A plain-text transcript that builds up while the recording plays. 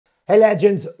Hey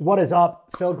legends, what is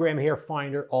up? Phil Graham here,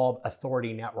 founder of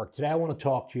Authority Network. Today I want to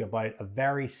talk to you about a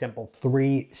very simple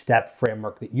 3-step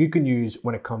framework that you can use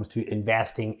when it comes to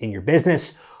investing in your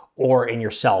business or in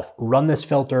yourself. Run this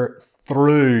filter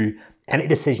through any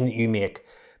decision that you make.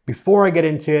 Before I get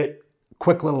into it,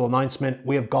 quick little announcement.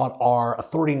 We have got our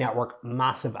Authority Network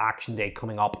Massive Action Day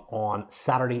coming up on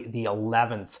Saturday the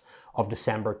 11th of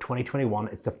December 2021.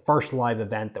 It's the first live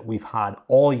event that we've had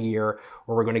all year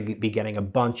where we're going to be getting a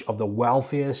bunch of the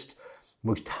wealthiest,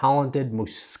 most talented,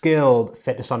 most skilled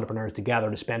fitness entrepreneurs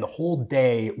together to spend the whole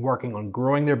day working on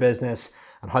growing their business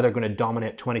and how they're going to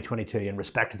dominate 2022 in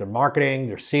respect to their marketing,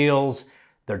 their sales,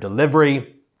 their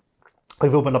delivery.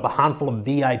 We've opened up a handful of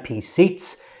VIP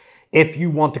seats. If you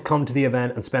want to come to the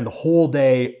event and spend the whole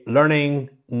day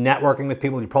learning, networking with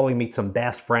people, you probably meet some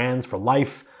best friends for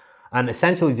life, and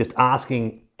essentially just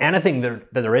asking anything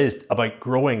that there is about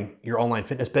growing your online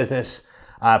fitness business,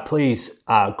 please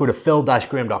go to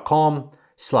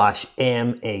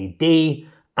phil-graham.com/MAD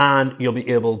and you'll be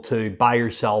able to buy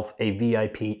yourself a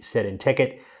VIP sit-in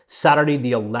ticket. Saturday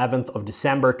the 11th of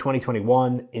December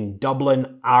 2021 in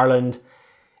Dublin, Ireland.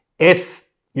 If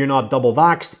you're not double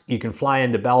vaxxed, you can fly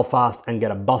into Belfast and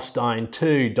get a bus down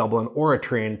to Dublin or a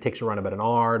train. It takes around about an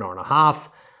hour and a half,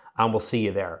 and we'll see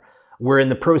you there. We're in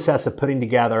the process of putting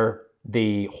together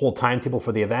the whole timetable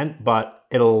for the event, but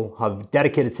it'll have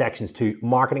dedicated sections to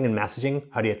marketing and messaging,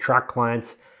 how to attract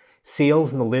clients,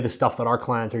 sales, and the latest stuff that our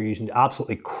clients are using to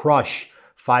absolutely crush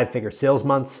 5-figure sales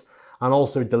months, and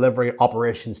also delivery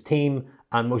operations team,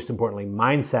 and most importantly,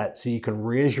 mindset, so you can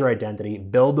raise your identity,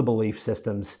 build the belief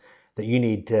systems that you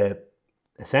need to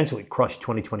essentially crush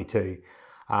 2022.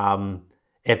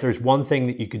 If there's one thing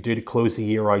that you could do to close the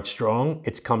year out strong,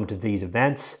 it's come to these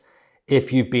events.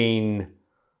 If you've been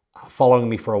following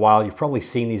me for a while, you've probably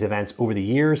seen these events over the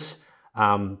years.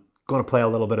 I'm going to play a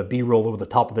little bit of B-roll over the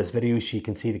top of this video so you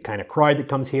can see the kind of crowd that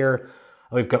comes here.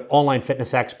 We've got online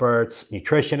fitness experts,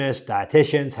 nutritionists,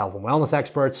 dietitians, health and wellness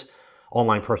experts,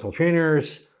 online personal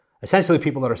trainers, essentially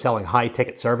people that are selling high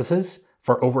ticket services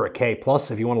for over $1,000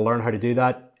 plus. If you want to learn how to do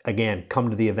that, again, come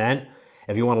to the event.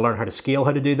 If you want to learn how to scale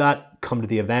how to do that, come to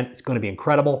the event. It's going to be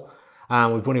incredible.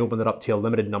 We've only opened it up to a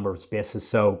limited number of spaces,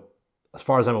 so as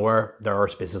far as I'm aware, there are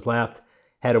spaces left.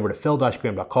 Head over to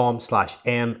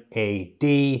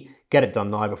phil-graham.com/MAD. Get it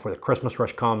done now before the Christmas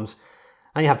rush comes,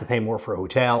 and you have to pay more for a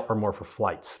hotel or more for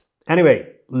flights. Anyway,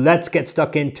 let's get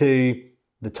stuck into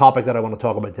the topic that I want to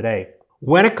talk about today.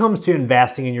 When it comes to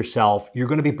investing in yourself, you're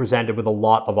going to be presented with a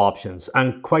lot of options.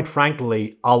 And quite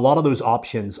frankly, a lot of those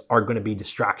options are going to be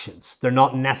distractions. They're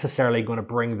not necessarily going to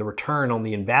bring the return on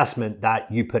the investment that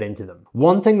you put into them.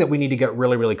 One thing that we need to get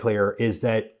really, really clear is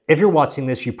that if you're watching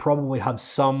this, you probably have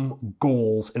some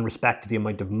goals in respect to the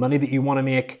amount of money that you want to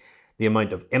make, the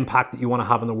amount of impact that you want to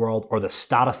have in the world, or the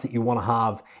status that you want to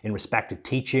have in respect to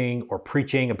teaching or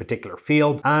preaching a particular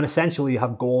field. And essentially you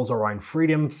have goals around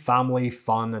freedom, family,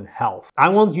 fun, and health. I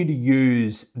want you to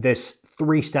use this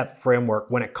 3-step framework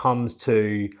when it comes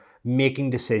to making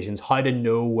decisions, how to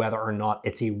know whether or not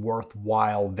it's a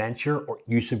worthwhile venture or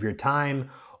use of your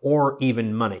time or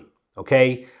even money,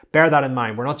 okay? Bear that in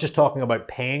mind. We're not just talking about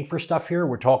paying for stuff here.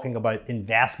 We're talking about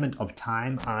investment of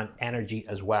time and energy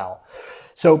as well.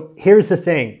 So here's the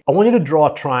thing. I want you to draw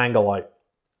a triangle out.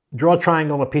 Draw a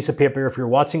triangle on a piece of paper. If you're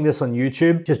watching this on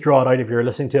YouTube, just draw it out. If you're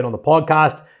listening to it on the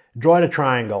podcast, draw out a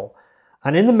triangle.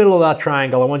 And in the middle of that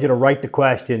triangle, I want you to write the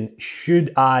question,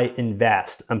 should I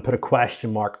invest? And put a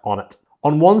question mark on it.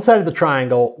 On one side of the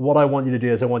triangle, what I want you to do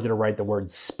is I want you to write the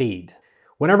word speed.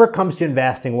 Whenever it comes to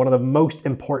investing, one of the most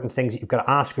important things that you've got to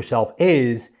ask yourself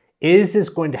is this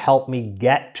going to help me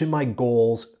get to my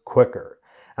goals quicker?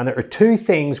 And there are 2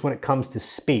 things when it comes to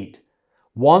speed.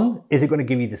 One, is it going to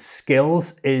give you the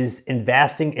skills? Is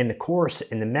investing in the course,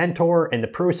 in the mentor, in the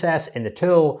process, in the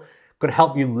tool, going to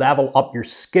help you level up your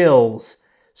skills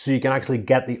so you can actually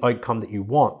get the outcome that you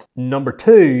want? Number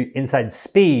 2, inside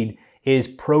speed, is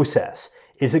process.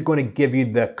 Is it going to give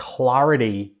you the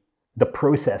clarity, the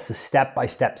process, the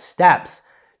step-by-step steps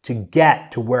to get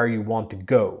to where you want to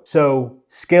go? So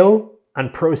skill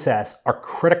and process are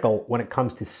critical when it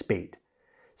comes to speed.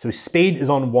 So speed is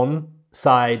on one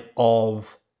side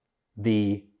of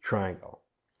the triangle.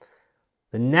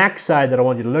 The next side that I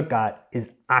want you to look at is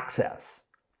access.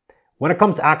 When it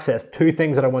comes to access, 2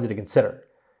 things that I want you to consider.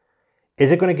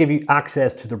 Is it going to give you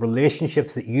access to the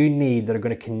relationships that you need that are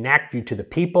going to connect you to the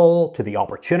people, to the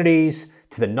opportunities,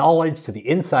 to the knowledge, to the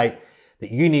insight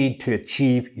that you need to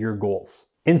achieve your goals?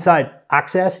 Inside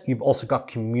access, you've also got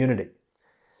community.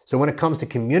 So when it comes to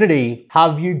community,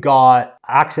 have you got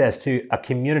access to a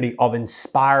community of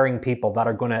inspiring people that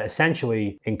are going to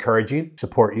essentially encourage you,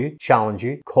 support you, challenge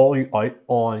you, call you out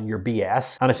on your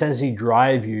BS, and essentially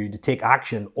drive you to take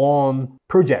action on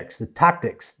projects, the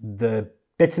tactics, the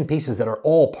bits and pieces that are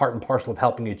all part and parcel of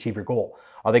helping you achieve your goal?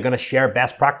 Are they going to share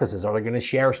best practices? Are they going to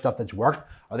share stuff that's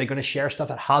worked? Are they going to share stuff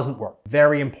that hasn't worked?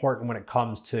 Very important when it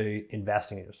comes to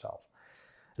investing in yourself.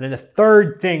 And then the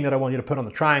third thing that I want you to put on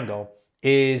the triangle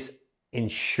is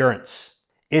insurance.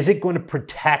 Is it going to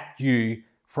protect you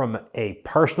from a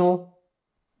personal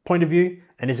point of view?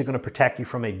 And is it going to protect you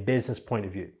from a business point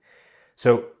of view?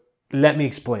 So let me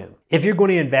explain. If you're going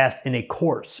to invest in a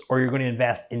course or you're going to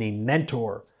invest in a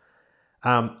mentor,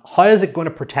 how is it going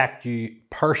to protect you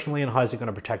personally and how is it going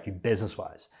to protect you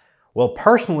business-wise? Well,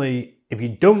 personally, if you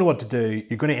don't know what to do,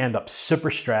 you're going to end up super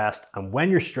stressed. And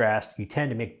when you're stressed, you tend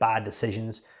to make bad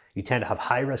decisions. You tend to have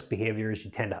high-risk behaviors.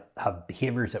 You tend to have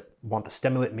behaviors that want to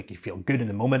stimulate and make you feel good in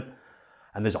the moment.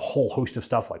 And there's a whole host of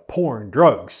stuff like porn,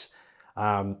 drugs,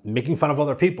 making fun of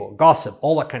other people, gossip,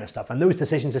 all that kind of stuff. And those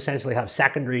decisions essentially have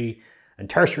secondary and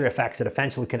tertiary effects that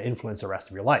eventually can influence the rest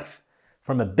of your life.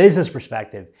 From a business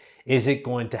perspective, is it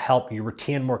going to help you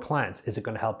retain more clients? Is it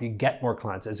going to help you get more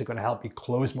clients? Is it going to help you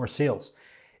close more sales?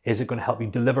 Is it going to help you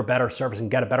deliver better service and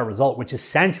get a better result, which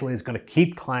essentially is going to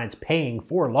keep clients paying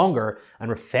for longer and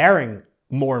referring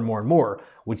more and more and more,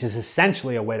 which is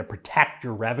essentially a way to protect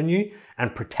your revenue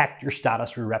and protect your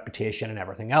status, your reputation, and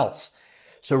everything else.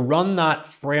 So run that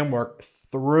framework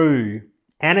through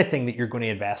anything that you're going to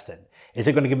invest in. Is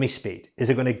it going to give me speed? Is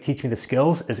it going to teach me the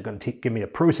skills? Is it going to give me a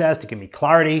process to give me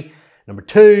clarity? Number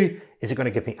two, is it going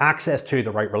to give me access to the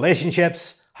right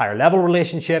relationships, higher level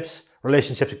relationships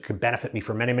that could benefit me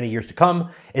for many, many years to come?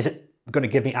 Is it going to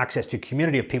give me access to a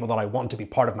community of people that I want to be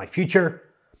part of my future?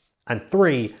 And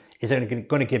three, is it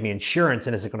going to give me insurance,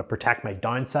 and is it going to protect my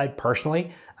downside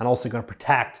personally and also going to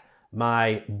protect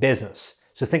my business?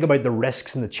 So think about the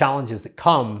risks and the challenges that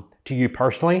come to you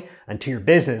personally and to your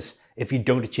business if you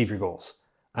don't achieve your goals.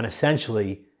 And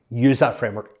essentially use that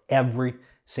framework every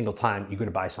single time you go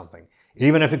to buy something.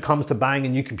 Even if it comes to buying a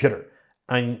new computer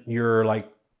and you're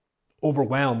like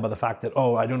overwhelmed by the fact that,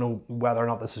 oh, I don't know whether or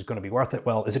not this is going to be worth it.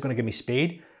 Well, is it going to give me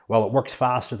speed? Well, it works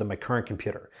faster than my current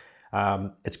computer.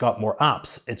 It's got more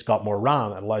apps. It's got more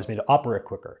RAM. It allows me to operate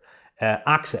quicker.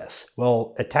 Access.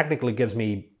 Well, it technically gives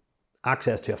me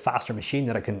access to a faster machine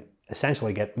that I can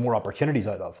essentially get more opportunities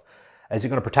out of. Is it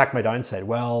going to protect my downside?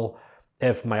 Well,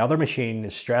 if my other machine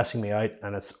is stressing me out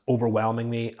and it's overwhelming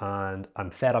me and I'm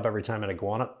fed up every time I go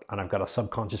on it, and I've got a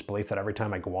subconscious belief that every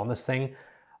time I go on this thing,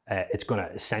 it's going to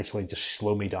essentially just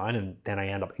slow me down and then I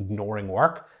end up ignoring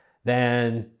work,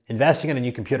 then investing in a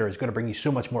new computer is going to bring you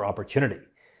so much more opportunity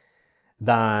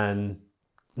than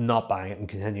not buying it and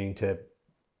continuing to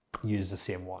use the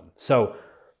same one. So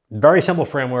very simple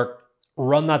framework,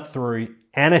 run that through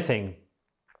anything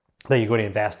that you're going to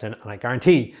invest in, and I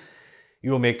guarantee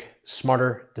you will make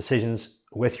smarter decisions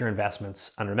with your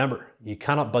investments. And remember, you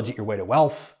cannot budget your way to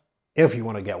wealth. If you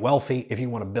want to get wealthy, if you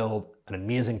want to build an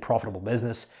amazing, profitable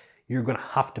business, you're going to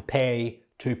have to pay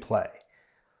to play.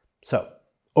 So,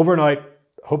 over and out.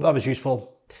 Hope that was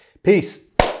useful. Peace.